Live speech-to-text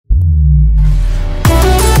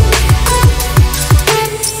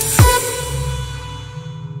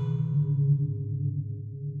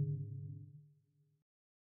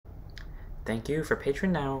Thank you for Patreon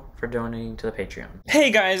now for donating to the Patreon. Hey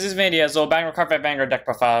guys, this is Mandy Azul, Banger Card Fight Banger deck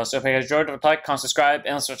profile. So if you guys enjoyed it, like, comment, subscribe,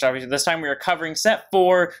 and let's switch over. This time we are covering set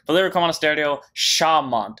 4 for Lyrical Monasterio,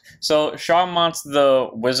 Charmout. So Charmout's the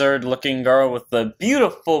wizard-looking girl with the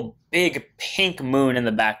beautiful big pink moon in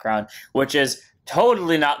the background, which is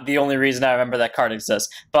totally not the only reason I remember that card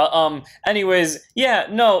exists. But, anyways, yeah,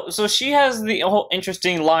 no, so she has the whole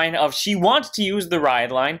interesting line of she wants to use the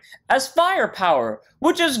Ride Line as firepower,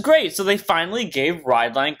 which is great. So they finally gave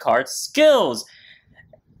Ride Line cards skills.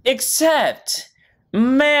 Except,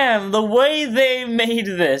 man, the way they made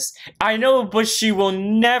this, I know, but she will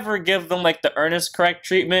never give them, like, the Earnest Correct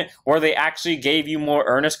treatment, where they actually gave you more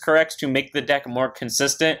Earnest Corrects to make the deck more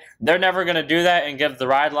consistent. They're never going to do that and give the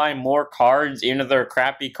Ride Line more cards, even if they're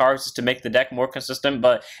crappy cards, just to make the deck more consistent.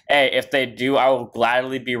 But, hey, if they do, I will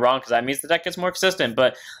gladly be wrong, because that means the deck gets more consistent.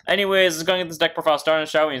 But, anyways, let's go and get this deck profile started,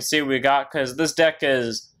 shall we, and see what we got, because this deck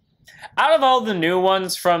is... out of all the new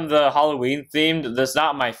ones from the Halloween themed, that's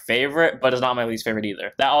not my favorite, but it's not my least favorite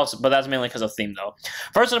either. But that's mainly because of theme, though.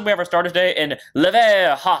 First up, we have our starter today in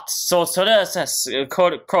Lyrical Hot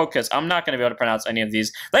Crocus. I'm not going to be able to pronounce any of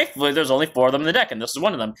these. Thankfully, there's only 4 of them in the deck, and this is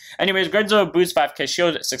one of them. Anyways, Grade 0 boost, 5k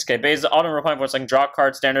shield, 6k base, auto reply for a second, draw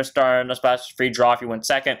card, standard star, no splash, free draw if you win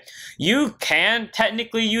second. You can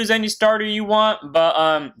technically use any starter you want,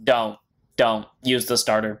 but don't use the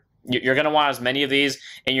starter. You're going to want as many of these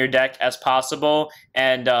in your deck as possible,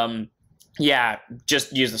 and yeah,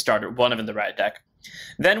 just use the starter, one of in the right deck.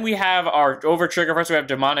 Then we have our over trigger. First, we have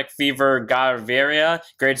Demonic Fever Garveria,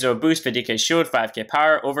 Grade 0 boost, 50k shield, 5k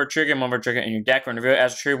power, over trigger, over trigger in your deck. When reveal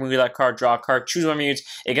as a trigger, when you that card, draw a card, choose one you use.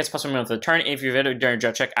 It gets +1 for the turn. If you hit it during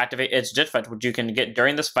your check, activate its Jet Fight, which you can get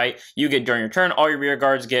during this fight. You get during your turn. All your rear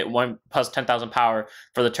guards get 1 plus 10,000 power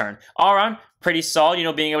for the turn. All around, pretty solid. You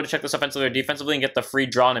know, being able to check this offensively or defensively and get the free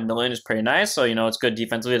draw in a million is pretty nice. So, you know, it's good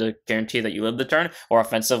defensively to guarantee that you live the turn, or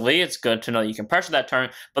offensively, it's good to know that you can pressure that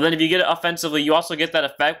turn. But then if you get it offensively, you also get that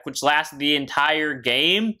effect which lasts the entire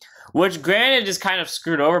game, which granted is kind of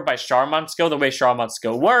screwed over by Charmout's skill, the way Charmout's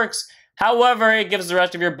skill works. However, it gives the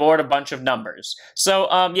rest of your board a bunch of numbers. So,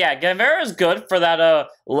 yeah, Gavera is good for that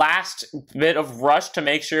last bit of rush to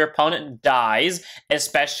make sure your opponent dies,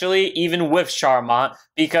 especially even with Charmout,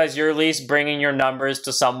 because you're at least bringing your numbers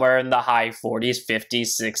to somewhere in the high 40s,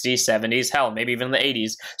 50s, 60s, 70s, hell, maybe even the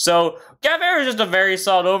 80s. So, Gavera is just a very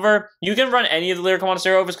solid over. You can run any of the Lyrical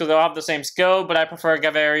Monasterio overs because they'll have the same skill, but I prefer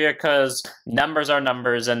Gavaria because numbers are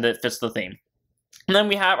numbers and it fits the theme. And then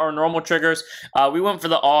we have our normal triggers. We went for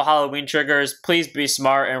the all Halloween triggers. Please be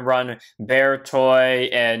smart and run Bear Toy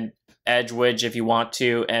and Edgewidge if you want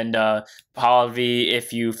to, and Polly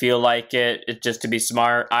if you feel like it. Just to be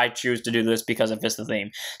smart, I choose to do this because it fits the theme.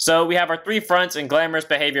 So we have our 3 fronts in Glamorous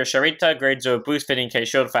Behavior Charita, Grade 0 boost, 15k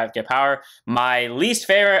shield, 5k power. My least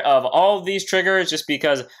favorite of all of these triggers, just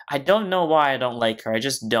because I don't know why I don't like her. I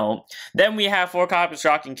just don't. Then we have 4 copies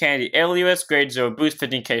Rockin' Candy Alias, Grade 0 boost,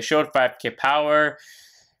 15k shield, 5k power.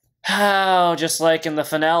 Oh, just like in the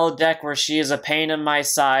Finale deck where she is a pain in my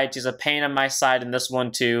side, she's a pain in my side in this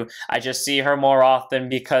one too. I just see her more often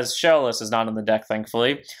because Shellless is not in the deck,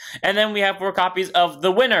 thankfully. And then we have 4 copies of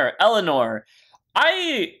the winner, Eleanor.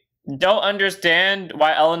 I don't understand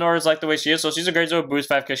why Eleanor is like the way she is. So she's a Grade 0 boost,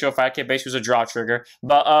 5k shield, 5k base, she's a draw trigger.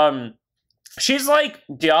 But, she's like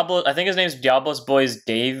Diablo, I think his name's Diablo's Boys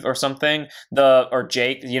Dave or something, or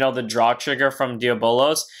Jake, you know, the draw trigger from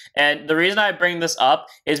Diabolos. And the reason I bring this up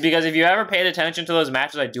is because if you ever paid attention to those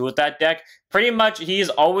matches I do with that deck, pretty much he's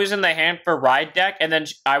always in the hand for ride deck, and then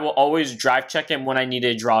I will always drive check him when I need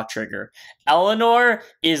a draw trigger. Eleanor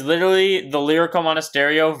is literally the Lyrical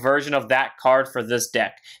Monasterio version of that card for this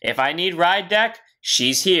deck. If I need ride deck,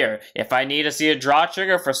 she's here. If I need to see a draw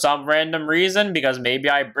trigger for some random reason, because maybe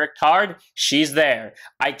I bricked hard, she's there.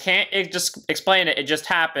 I can't just explain it, it just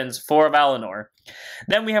happens for Eleanor.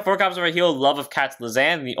 Then we have 4 copies of our heal, Love of Cats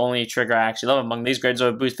Lizanne, the only trigger I actually love among these. Grade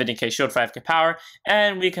 0 boost, 15k shield, 5k power,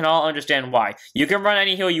 and we can all understand why. You can run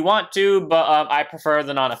any heal you want to, but I prefer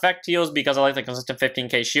the non-effect heals because I like the consistent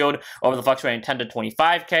 15k shield over the fluctuating 10 to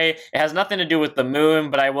 25k. It has nothing to do with the moon,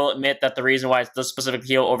 but I will admit that the reason why it's this specific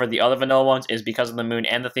heal over the other vanilla ones is because of the moon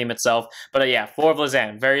and the theme itself. But yeah, 4 of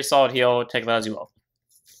Lizanne, very solid heal, take that as you will.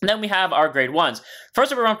 And then we have our grade 1s.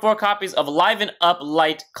 First up, we run 4 copies of Liven Up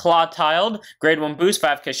Light Claw-Tiled. Grade 1 boost,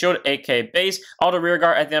 5k shield, 8k base. Auto rear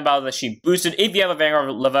guard at the end of that she boosted. If you have a Vanguard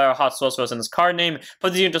of Lyrical Hot Soul in this card name,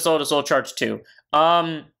 put the unit to soul charge 2.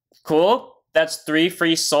 Cool. That's 3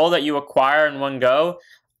 free soul that you acquire in one go.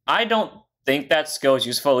 I don't think that skill is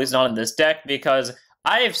useful, at least not in this deck, because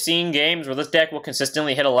I have seen games where this deck will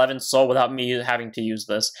consistently hit 11 soul without me having to use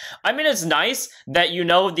this. I mean, it's nice that you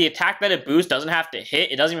know the attack that it boosts doesn't have to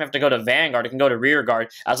hit. It doesn't even have to go to Vanguard. It can go to Rear Guard.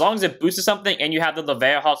 As long as it boosts something and you have the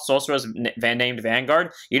Leviathan Sorceress named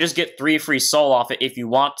Vanguard, you just get 3 free soul off it if you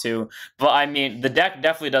want to. But, I mean, the deck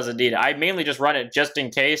definitely doesn't need it. I mainly just run it just in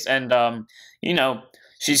case, and, you know,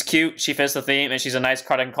 she's cute, she fits the theme, and she's a nice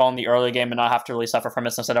card I can call in the early game and not have to really suffer from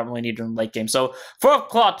it since I don't really need her in the late game. So, for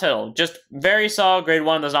Claw Tittle, just very solid, grade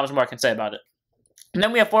 1, there's not much more I can say about it. And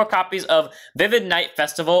then we have 4 copies of Vivid Night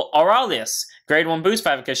Festival Aurelius. Grade 1 boost,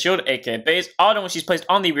 5k shield, 8k base. Auto when she's placed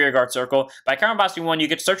on the rear guard circle. By counterblasting 1, you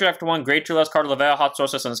get to search it after 1 grade 2 less card of Level Hot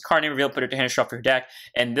Sorceress and this card name reveal, put it to hand, shuffle your deck.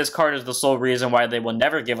 And this card is the sole reason why they will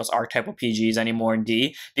never give us archetypal PGs anymore in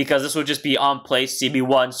D, because this would just be on place,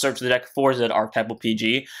 CB1, search the deck for the archetypal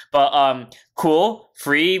PG. But, cool,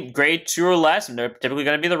 free, grade 2 or less, and they're typically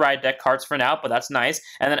going to be the right deck cards for now, but that's nice.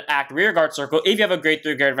 And then act rear guard circle. If you have a grade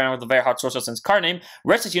 3 grade Vanguard with the very hot Sorceress and its card name,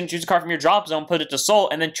 rest this unit, choose a card from your drop zone, put it to soul,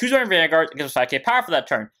 and then choose one Vanguard, it gives us 5k power for that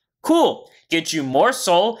turn. Cool. Get you more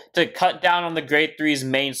soul to cut down on the grade 3's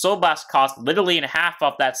main soul blast cost, literally in half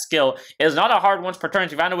off that skill. It is not a hard once per turn.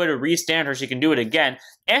 If you find a way to restand her, she can do it again.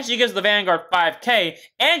 And she gives the Vanguard 5k,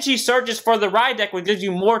 and she searches for the ride deck, which gives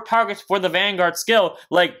you more targets for the Vanguard skill.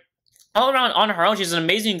 Like, all around on her own, she's an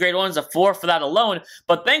amazing grade 1, is a 4 for that alone,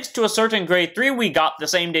 but thanks to a certain grade 3 we got the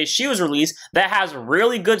same day she was released that has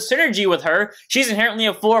really good synergy with her, she's inherently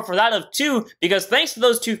a 4 for that of 2, because thanks to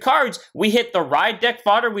those 2 cards, we hit the ride deck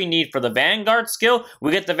fodder we need for the Vanguard skill,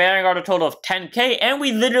 we get the Vanguard a total of 10k, and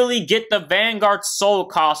we literally get the Vanguard soul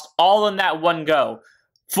cost all in that one go.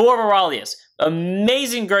 4 of Aurelius.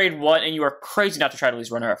 Amazing grade 1, and you are crazy not to try to at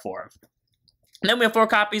least run her at 4. And then we have 4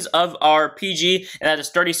 copies of our PG, and that is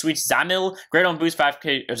Sturdy Sweet Zamil. Grade 1 boost,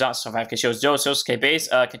 5k, or not, so 5k shows 0, 6k base,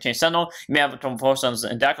 can change Sentinel. You may have 4 suns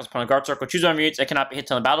in deck, let's put on a guard circle. Choose one of your units, it cannot be hit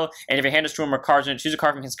till in battle. And if your hand is 2 or more cards in it, choose a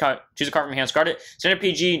card from your hand, discard it. Standard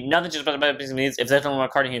PG, nothing just about needs. If there's only one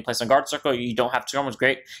card you can place on guard circle, you don't have to. Almost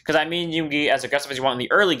great. Because I mean, you can be as aggressive as you want in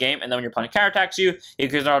the early game, and then when your opponent counterattacks you, you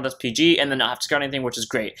can all this PG, and then not have to discard anything, which is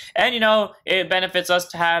great. And you know, it benefits us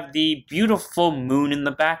to have the beautiful moon in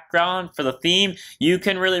the background for the theme. You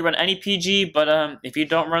can really run any PG, but if you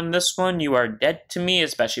don't run this one, you are dead to me,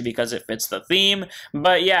 especially because it fits the theme.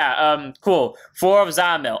 But yeah, cool. 4 of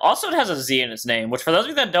Zamil. Also, it has a Z in its name, which for those of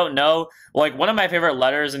you that don't know, like one of my favorite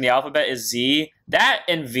letters in the alphabet is Z. That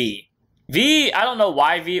and V. V, I don't know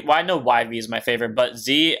why V, well, I know why V is my favorite, but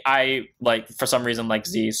Z, I like, for some reason, like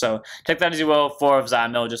Z. So take that as you will. 4 of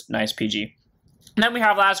Zamil, just nice PG. And then we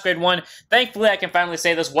have last grade 1. Thankfully, I can finally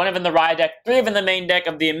say this. 1 of in the ride deck, 3 of in the main deck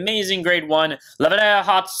of the amazing grade 1, Levedea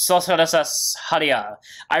Hot Sorceress Haria.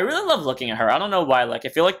 I really love looking at her. I don't know why. Like, I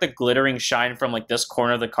feel like the glittering shine from like this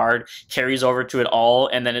corner of the card carries over to it all,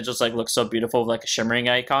 and then it just like looks so beautiful with like a shimmering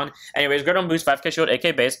icon. Anyways, grade 1 boost, 5k shield,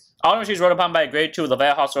 8k base. Auto she's wrote upon by a grade 2 with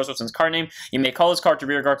Levedea Hot Sorceress and its card name. You may call this card to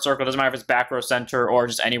rear guard circle. Doesn't matter if it's back row, center, or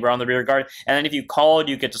just anywhere on the rear guard. And then if you called,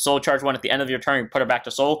 you get to soul charge 1 at the end of your turn. You put her back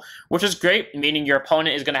to soul, which is great, meaning your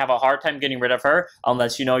opponent is going to have a hard time getting rid of her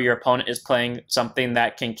unless you know your opponent is playing something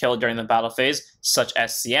that can kill during the battle phase, such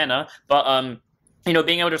as Sienna. But you know,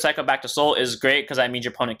 being able to cycle back to soul is great because that means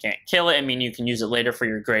your opponent can't kill it. I mean, you can use it later for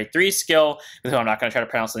your grade 3 skill, who I'm not going to try to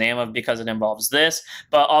pronounce the name of because it involves this.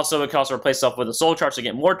 But also, it can also replace itself with a soul charge to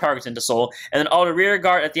get more targets into soul. And then auto rear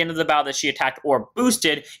guard at the end of the battle that she attacked or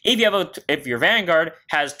boosted. If your Vanguard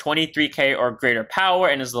has 23k or greater power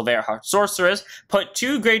and is Levedea Hot Sorceress, put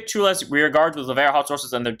 2 grade 2 less rear guards with Levedea Hot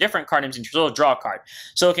Sorceress and their different card names into your soul, draw a card.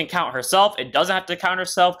 So it can count herself. It doesn't have to count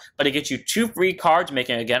herself, but it gets you 2 free cards,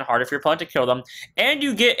 making it again harder for your opponent to kill them. And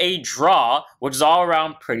you get a draw, which is all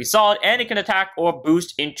around pretty solid, and it can attack or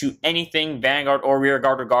boost into anything Vanguard or Rear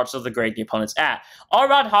Guard regardless of the grade the opponent's at. All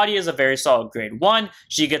around, Hadi is a very solid grade 1.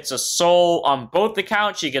 She gets a soul on both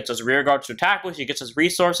accounts. She gets us Rear Guard to attack with. She gets us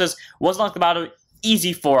resources. Wasn't like about an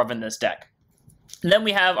easy 4 of in this deck. And then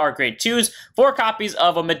we have our grade 2s, 4 copies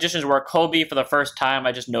of a Magician's Work Kobe for the first time.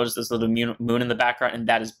 I just noticed this little moon in the background, and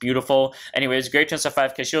that is beautiful. Anyways, grade 10 of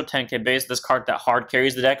 5k shield, 10k base. This card that hard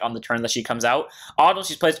carries the deck on the turn that she comes out. Auto,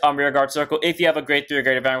 she's placed on rear guard circle. If you have a grade 3 or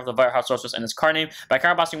greater Vanguard with a Levedea Hot Sorceress and its card name, by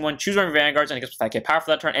counterblasting 1, choose one of your Vanguards, and it gets 5k power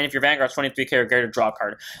for that turn. And if your Vanguard's 23k or greater, draw a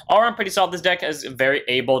card. All around pretty solid. This deck is very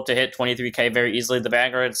able to hit 23k very easily. The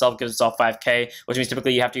Vanguard itself gives itself 5k, which means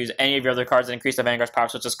typically you have to use any of your other cards that increase the Vanguard's power,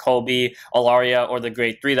 such as Colby, Alaria, Sophia or the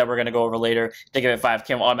grade 3 that we're going to go over later to give it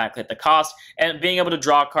 5k will automatically hit the cost. And being able to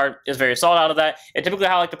draw a card is very solid out of that. And typically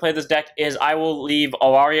how I like to play this deck is I will leave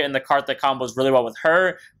Alaria in the card that combos really well with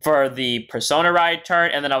her for the Persona Ride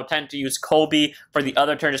turn, and then I'll tend to use Kobe for the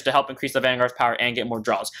other turn just to help increase the Vanguard's power and get more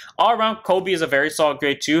draws. All around, Kobe is a very solid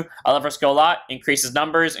grade 2. I love her skill a lot. Increases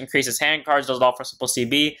numbers, increases hand cards, does it all for simple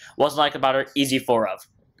CB. Wasn't like about her, easy 4 of.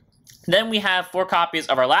 Then we have 4 copies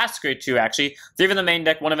of our last grade 2, actually. 3 in the main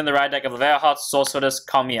deck, 1 in the ride deck of Lyrical, Solstice,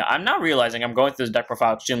 Kamiya. I'm now realizing I'm going through this deck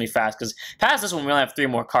profile extremely fast, because past this one, we only have 3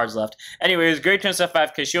 more cards left. Anyways, grade 2 and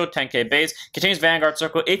 5k shield, 10k base, contains Vanguard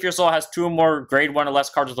Circle. If your soul has 2 or more grade 1 or less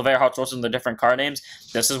cards with Lyrical sources in the different card names,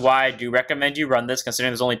 this is why I do recommend you run this, considering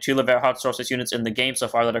there's only 2 Lyrical sources units in the game so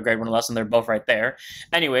far that are grade 1 or less, and they're both right there.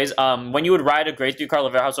 Anyways, when you would ride a grade 3 card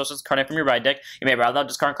Lyrical sources card name from your ride deck, you may rather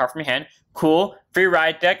discard a card from your hand. Cool. Free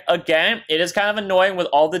ride deck. Again, it is kind of annoying with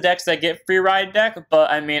all the decks that get free ride deck, but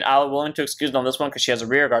I mean, I'm willing to excuse it on this one because she has a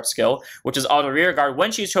rear guard skill, which is auto rear guard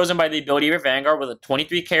when she's chosen by the ability of your Vanguard with a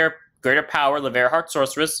 23k or greater power, Lyrical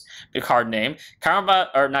Sorceress, the card name, counter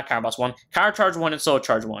charge 1 and solo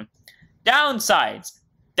charge 1. Downsides.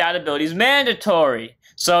 That ability is mandatory.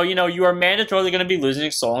 So, you know, you are mandatorily going to be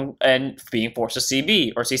losing soul and being forced to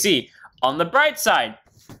CB or CC. On the bright side,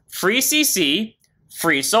 free CC,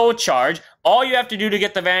 free soul charge. All you have to do to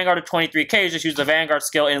get the Vanguard of 23k is just use the Vanguard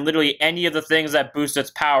skill in literally any of the things that boost its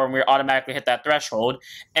power and we automatically hit that threshold.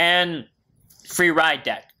 And free ride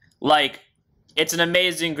deck. Like, it's an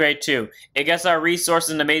amazing grade 2. It gets our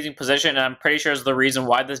resources in an amazing position, and I'm pretty sure is the reason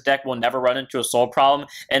why this deck will never run into a soul problem,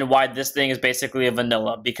 and why this thing is basically a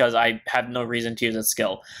vanilla, because I have no reason to use its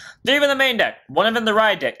skill. 3 in the main deck, 1 in the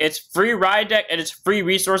ride deck. It's free ride deck, and it's free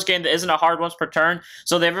resource gain that isn't a hard once per turn.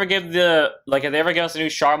 So if they ever give us a new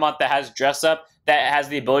Charmout that has dress up, that has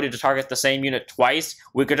the ability to target the same unit twice,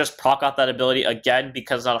 we could just proc out that ability again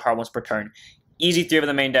because it's not a hard once per turn. Easy 3 in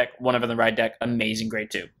the main deck, 1 in the ride deck, amazing grade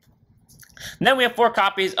 2. And then we have 4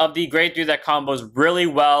 copies of the grade 3 that combos really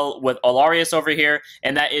well with Alarius over here,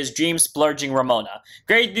 and that is Dream Splurging Ramona.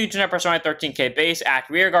 Grade 3 to Persona 13k base, act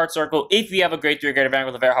rearguard circle. If you have a grade 3 grade Vanguard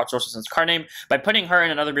with a Vanguard source in its card name, by putting her in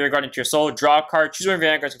another rearguard into your soul, draw a card, choose one of your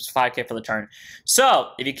Vanguards, which is 5k for the turn.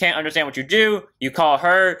 So, if you can't understand what you do, you call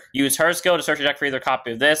her, use her skill to search your deck for either a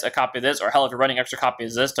copy of this, or hell, if you're running extra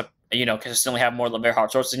copies of this to, you know, consistently have more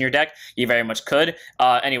Vanguard sources in your deck, you very much could.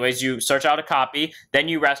 Anyways, you search out a copy, then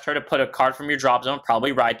you rest her to put a card from your drop zone,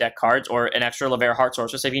 probably ride deck cards or an extra Lavera Heart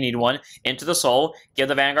Sorceress if you need one, into the soul, give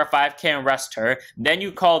the Vanguard 5k and rest her. Then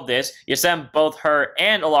you call this, you send both her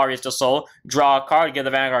and Alarius to soul, draw a card, give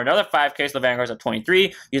the Vanguard another 5k, so the Vanguard's at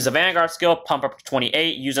 23, use the Vanguard skill, pump up to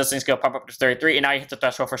 28, use this thing skill, pump up to 33, and now you hit the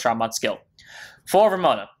threshold for Charmout skill. For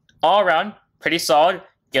Ramona, all around, pretty solid,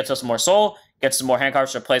 gets us more soul, gets some more hand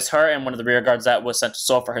cards to replace her and one of the rear guards that was sent to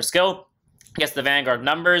soul for her skill. Gets the Vanguard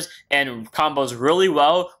numbers and combos really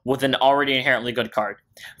well with an already inherently good card.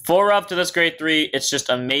 4 up to this grade 3, it's just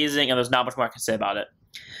amazing, and there's not much more I can say about it.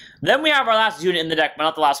 Then we have our last unit in the deck, but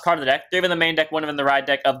not the last card in the deck. 3 in the main deck, 1 in the ride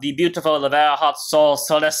deck of the beautiful Lavera Hot Soul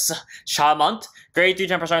Solis Charmout. Grade 3,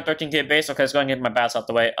 10%, 13k base. Okay, let's go ahead and get my bats out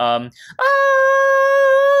the way.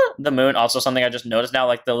 The moon, also something I just noticed now,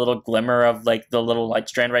 like the little glimmer of like the little light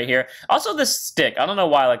strand right here. Also this stick, I don't know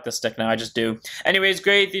why I like this stick now, I just do. Anyways,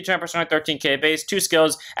 grade 3, 10%, 13k base, 2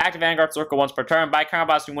 skills, active Vanguard Circle once per turn. By counter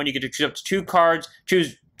blasting 1, you get to choose up to 2 cards,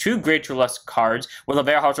 choose 2 grade 2 less cards with a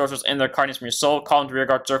Lavera Heart Sorceress in their card names from your soul, call them to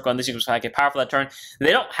rearguard circle, and these equals 5k power for that turn.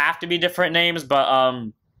 They don't have to be different names,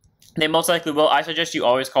 but they most likely will. I suggest you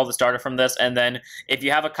always call the starter from this, and then if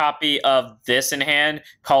you have a copy of this in hand,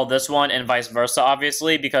 call this one, and vice versa,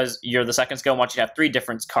 obviously, because you're the second skill wants you to have 3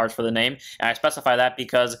 different cards for the name, and I specify that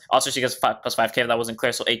because also she gets 5 plus 5k if that wasn't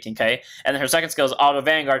clear, so 18k, and then her second skill is Auto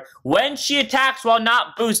Vanguard when she attacks while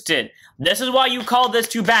not boosted. This is why you call this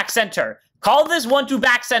to back center. Call this one to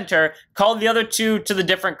back center, call the other 2 to the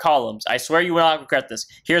different columns. I swear you will not regret this.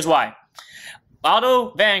 Here's why.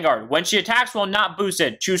 Auto Vanguard. When she attacks while not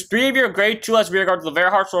boosted, choose 3 of your grade 2 less rear guards with Lavera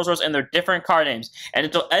Heart Sorcerers and their different card names. And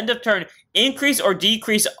until end of turn, increase or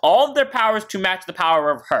decrease all of their powers to match the power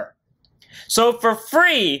of her. So for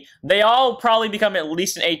free, they all probably become at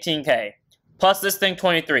least an 18k. Plus this thing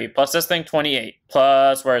 23, plus this thing 28,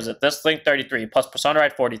 plus, where is it? This thing 33, plus Persona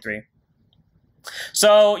Ride 43.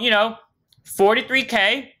 So, you know,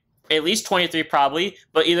 43k. At least 23 probably,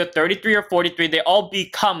 but either 33 or 43, they all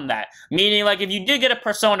become that. Meaning, like, if you did get a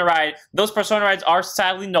Persona Ride, those Persona Rides are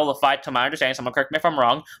sadly nullified, to my understanding. Someone correct me if I'm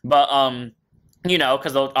wrong, but, You know,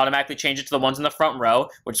 because they'll automatically change it to the ones in the front row,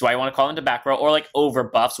 which is why you want to call them to back row, or like over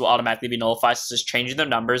buffs will automatically be nullified, so it's just changing their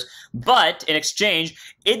numbers. But in exchange,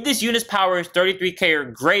 if this unit's power is 33k or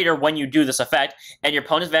greater when you do this effect, and your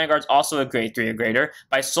opponent's Vanguard's also a grade 3 or greater,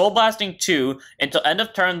 by Soul Blasting 2, until end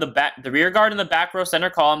of turn, the rear guard in the back row center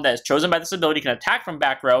column that is chosen by this ability can attack from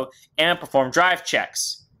back row and perform drive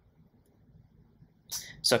checks.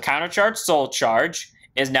 So countercharge, Soul Charge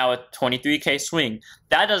is now a 23k swing.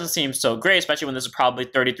 That doesn't seem so great, especially when this is probably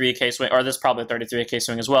 33k swing, or this is probably a 33k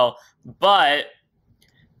swing as well. But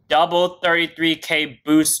double 33k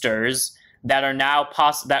boosters that are now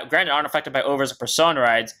that granted aren't affected by overs or persona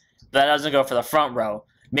rides, that doesn't go for the front row.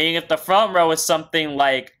 Meaning if the front row is something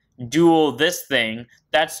like dual this thing,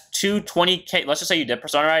 that's two 20k. Let's just say you did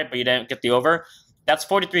persona ride, but you didn't get the over. That's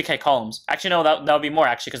 43k columns. Actually, no, that would be more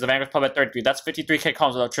actually, because the Vanguard's probably at 33. That's 53k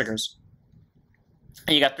columns without triggers.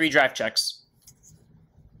 And you got 3 drive checks.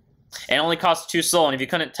 And it only costs 2 soul, and if you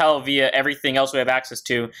couldn't tell via everything else we have access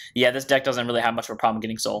to, yeah, this deck doesn't really have much of a problem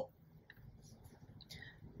getting soul.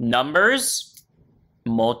 Numbers,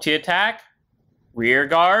 multi-attack, rear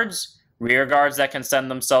guards that can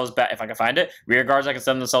send themselves back, if I can find it, rear guards that can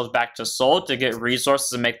send themselves back to soul to get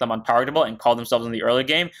resources and make them untargetable and call themselves in the early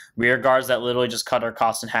game, rear guards that literally just cut our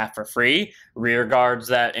cost in half for free, rear guards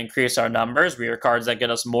that increase our numbers, rear guards that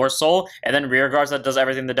get us more soul, and then rear guards that does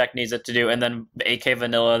everything the deck needs it to do, and then AK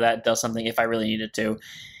Vanilla that does something if I really needed to.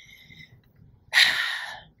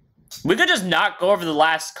 We could just not go over the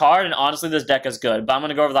last card, and honestly, this deck is good, but I'm going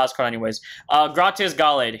to go over the last card anyways. Gratias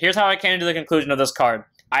Gallade. Here's how I came to the conclusion of this card.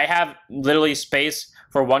 I have literally space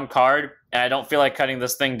for 1 card, and I don't feel like cutting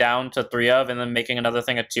this thing down to 3 of and then making another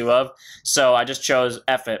thing a 2 of. So I just chose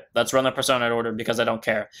F it. Let's run the Persona order because I don't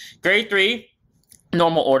care. Grade 3,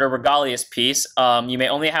 normal order, Regalious Piece. You may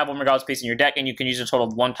only have 1 Regalious Piece in your deck, and you can use it a total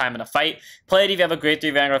of 1 time in a fight. Play it if you have a Grade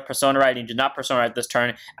 3 Vanguard Persona Ride and you do not Persona Ride this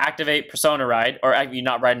turn. Activate Persona Ride, or you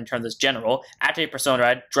not ride in turn this general. Activate Persona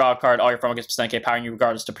Ride, draw a card, all your form gets percent power, and you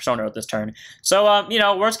regardless to Persona Ride this turn. So, you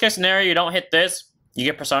know, worst case scenario, you don't hit this. You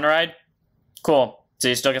get Persona Ride? Cool. So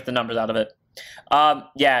you still get the numbers out of it.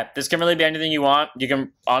 Yeah, this can really be anything you want. You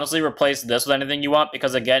can honestly replace this with anything you want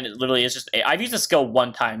because, again, it literally is just... I've used the skill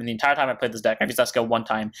 1 time. And the entire time I played this deck, I've used that skill 1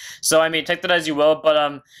 time. So, I mean, take that as you will.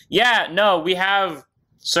 But, yeah, no, we have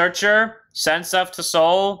Searcher, send stuff to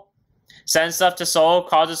Soul,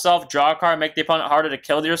 cause itself, draw a card, make the opponent harder to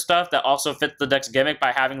kill your stuff. That also fits the deck's gimmick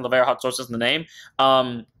by having Lavera Hot Sources in the name.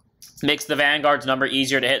 Makes the Vanguard's number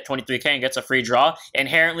easier to hit 23k and gets a free draw.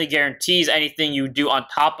 Inherently guarantees anything you do on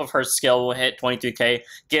top of her skill will hit 23k.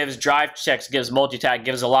 Gives drive checks, gives multi-attack,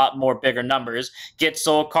 gives a lot more bigger numbers. Gets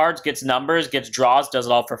soul cards, gets numbers, gets draws, does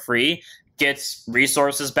it all for free. Gets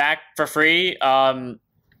resources back for free.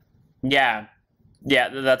 Yeah,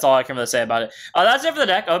 that's all I can really say about it. That's it for the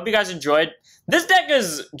deck. I hope you guys enjoyed. This deck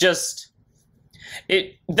is just...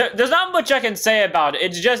 There's not much I can say about it.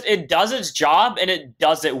 It's just, it does its job, and it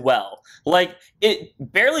does it well. Like, it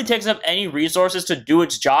barely takes up any resources to do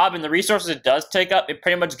its job, and the resources it does take up, it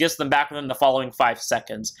pretty much gets them back within the following 5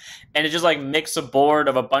 seconds. And it just, like, makes a board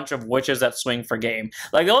of a bunch of witches that swing for game.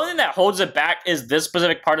 Like, the only thing that holds it back is this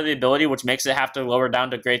specific part of the ability, which makes it have to lower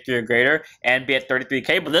down to grade 3 or greater and be at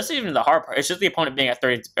 33k, but this isn't even the hard part. It's just the opponent being at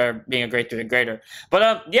 30, or being a grade 3 or greater.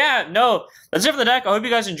 But, yeah, no, that's it for the deck. I hope you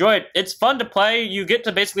guys enjoyed. It's fun to play. You get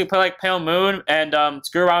to basically play like Pale Moon and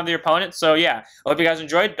screw around with your opponent. So, yeah, I hope you guys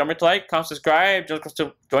enjoyed. Don't forget to like, comment, subscribe, just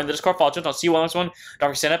to join the Discord, follow. I'll see you on this one. Don't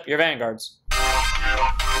forget to send up your Vanguards.